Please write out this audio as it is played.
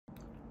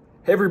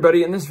Hey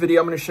everybody, in this video,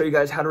 I'm going to show you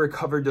guys how to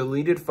recover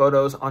deleted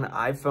photos on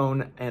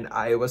iPhone and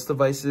iOS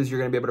devices. You're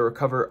going to be able to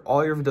recover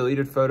all your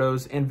deleted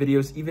photos and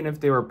videos, even if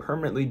they were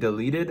permanently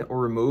deleted or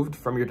removed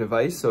from your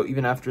device. So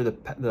even after the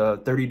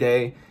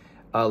 30-day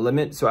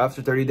limit, so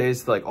after 30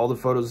 days, like all the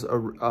photos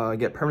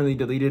get permanently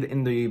deleted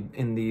in the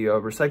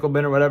recycle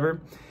bin or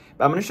whatever.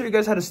 But I'm going to show you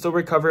guys how to still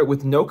recover it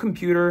with no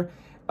computer.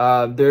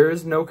 There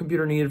is no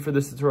computer needed for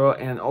this tutorial,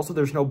 and also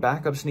there's no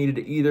backups needed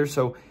either.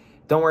 So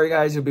don't worry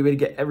guys, you'll be able to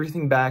get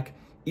everything back,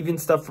 even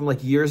stuff from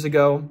like years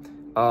ago.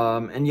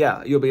 And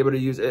yeah, you'll be able to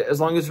use it as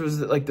long as it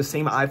was like the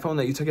same iPhone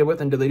that you took it with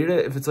and deleted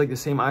it. If it's like the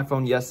same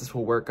iPhone, yes, this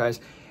will work,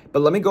 guys.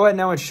 But let me go ahead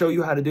now and show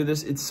you how to do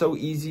this. It's so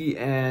easy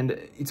and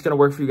it's gonna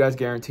work for you guys,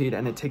 guaranteed.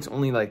 And it takes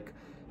only like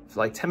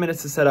 10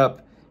 minutes to set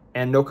up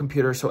and no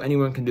computer, so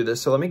anyone can do this.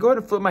 So let me go ahead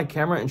and flip my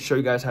camera and show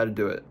you guys how to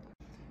do it.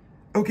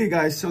 Okay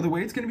guys, so the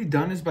way it's gonna be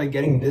done is by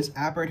getting this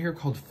app right here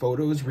called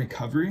Photos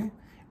Recovery.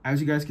 As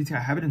you guys can see, I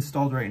have it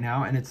installed right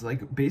now, and it's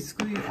like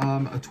basically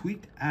a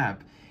tweaked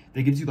app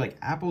that gives you like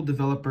Apple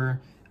developer,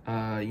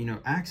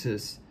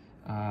 access.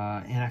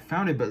 And I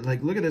found it, but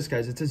like, look at this,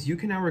 guys. It says you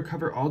can now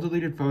recover all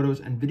deleted photos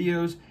and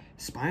videos,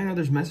 spy on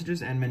others'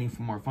 messages, and many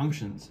more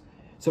functions.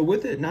 So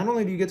with it, not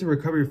only do you get to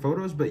recover your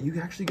photos, but you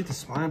actually get to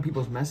spy on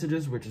people's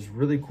messages, which is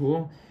really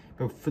cool.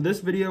 But for this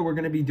video, we're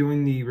going to be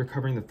doing the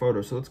recovering the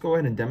photos. So let's go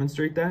ahead and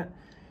demonstrate that.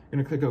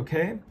 I'm going to click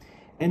OK.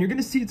 And you're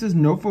gonna see it says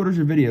no photos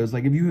or videos.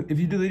 Like if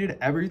you deleted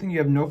everything, you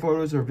have no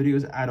photos or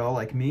videos at all,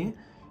 like me,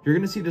 you're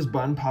gonna see this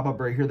button pop up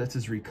right here that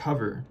says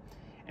recover.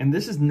 And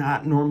this is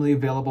not normally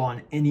available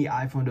on any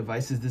iPhone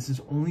devices. This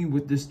is only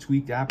with this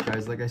tweaked app,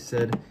 guys. Like I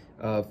said,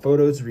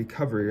 Photos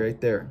Recovery right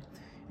there.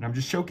 And I'm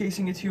just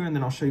showcasing it to you, and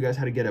then I'll show you guys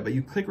how to get it. But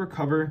you click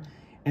recover,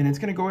 and it's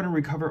gonna go ahead and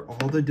recover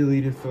all the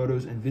deleted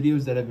photos and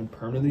videos that have been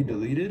permanently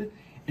deleted.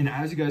 And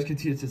as you guys can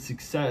see, it's a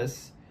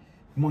success.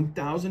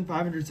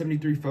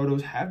 1,573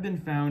 photos have been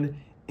found,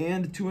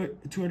 and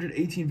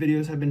 218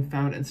 videos have been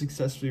found and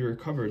successfully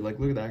recovered. Like,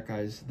 look at that,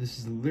 guys. This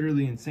is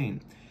literally insane.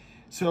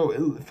 So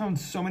it found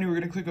so many. We're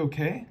gonna click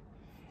OK,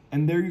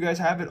 and there you guys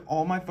have it.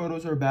 All my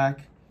photos are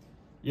back.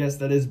 Yes,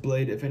 that is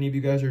Blade. If any of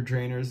you guys are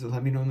drainers,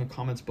 let me know in the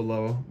comments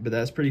below. But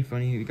that's pretty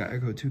funny. You got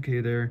Echo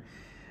 2K there.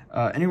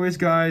 Anyways,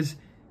 guys,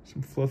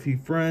 some fluffy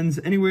friends.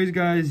 Anyways,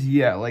 guys,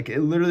 yeah, like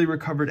it literally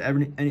recovered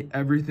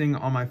everything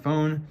on my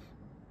phone.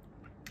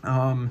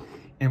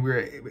 And we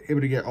were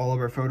able to get all of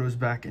our photos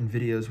back and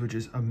videos, which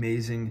is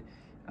amazing.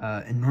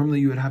 And normally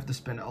you would have to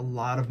spend a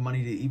lot of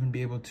money to even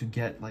be able to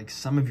get like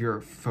some of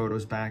your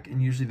photos back.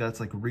 And usually that's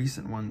like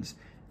recent ones.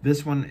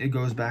 This one, it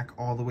goes back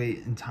all the way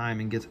in time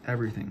and gets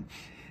everything.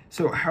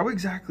 So how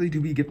exactly do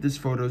we get this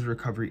Photos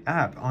Recovery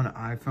app on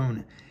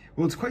iPhone?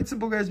 Well, it's quite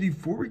simple, guys.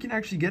 Before we can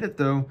actually get it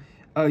though,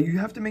 you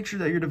have to make sure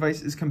that your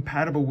device is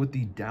compatible with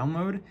the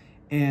download.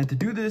 And to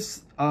do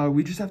this,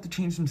 we just have to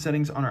change some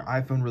settings on our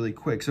iPhone really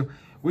quick. So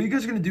what you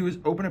guys are gonna do is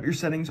open up your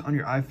settings on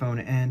your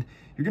iPhone, and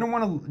you're gonna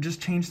wanna just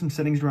change some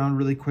settings around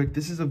really quick.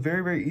 This is a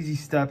very, very easy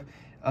step,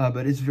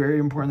 but it's very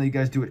important that you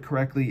guys do it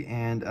correctly,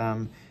 and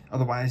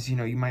otherwise,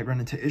 you might run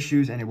into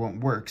issues and it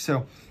won't work.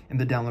 So, and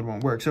the download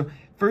won't work. So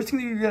first thing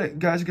that you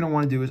guys are gonna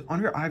wanna do is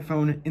on your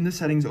iPhone, in the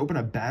settings, open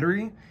up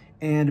battery,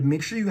 and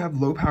make sure you have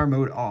low power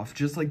mode off,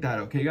 just like that,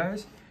 okay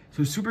guys?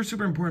 So super,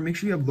 super important, make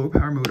sure you have low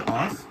power mode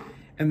off.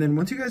 And then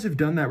once you guys have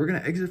done that, we're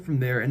gonna exit from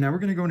there, and now we're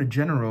gonna go into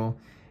general.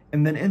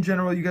 And then in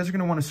general, you guys are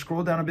gonna wanna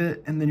scroll down a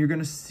bit, and then you're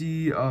gonna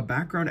see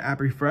background app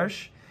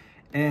refresh.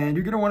 And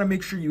you're gonna wanna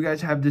make sure you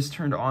guys have this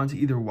turned on to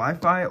either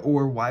Wi-Fi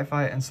or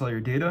Wi-Fi and cellular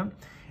data.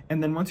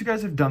 And then once you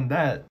guys have done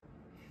that,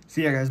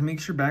 so yeah guys,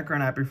 make sure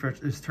background app refresh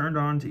is turned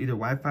on to either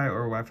Wi-Fi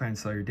or Wi-Fi and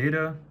cellular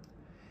data.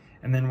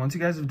 And then once you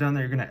guys have done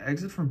that, you're gonna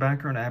exit from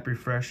background app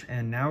refresh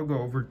and now go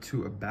over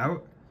to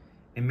about,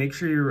 and make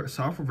sure your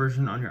software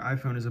version on your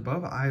iPhone is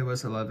above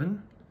iOS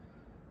 11.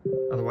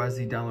 Otherwise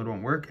the download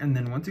won't work. And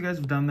then once you guys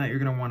have done that, you're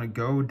gonna wanna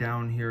go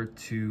down here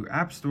to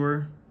App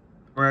Store,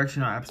 or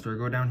actually not App Store,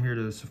 go down here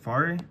to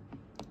Safari.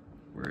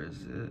 Where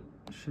is it?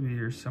 It should be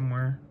here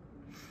somewhere.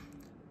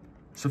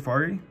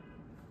 Safari.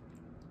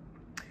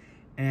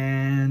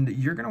 And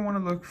you're gonna wanna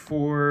look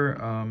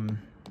for,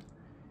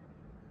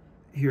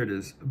 here it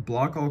is,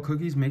 block all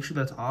cookies, make sure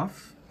that's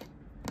off.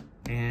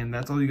 And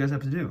that's all you guys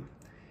have to do.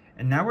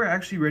 And now we're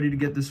actually ready to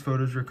get this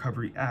Photos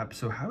Recovery app.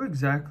 So how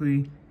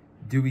exactly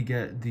do we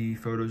get the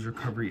Photos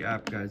Recovery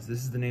app, guys? This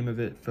is the name of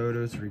it,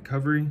 Photos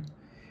Recovery.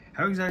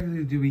 How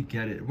exactly do we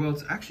get it? Well,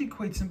 it's actually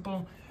quite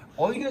simple.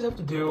 All you guys have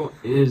to do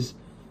is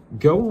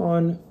go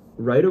on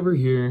right over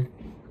here.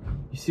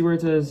 You see where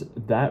it says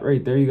that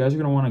right there? You guys are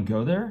gonna wanna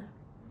go there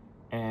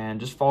and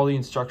just follow the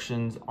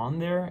instructions on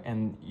there,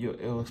 and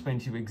it'll explain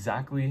to you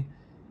exactly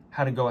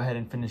how to go ahead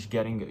and finish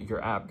getting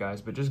your app,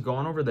 guys. But just go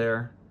on over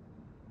there,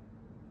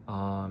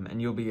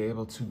 and you'll be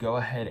able to go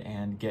ahead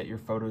and get your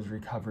Photos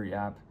Recovery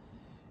app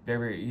very,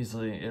 very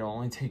easily. It'll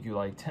only take you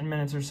like 10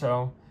 minutes or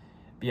so.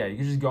 But yeah, you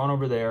can just go on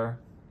over there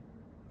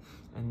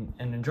and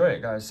enjoy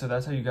it, guys. So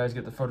that's how you guys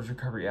get the Photos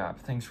Recovery app.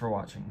 Thanks for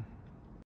watching.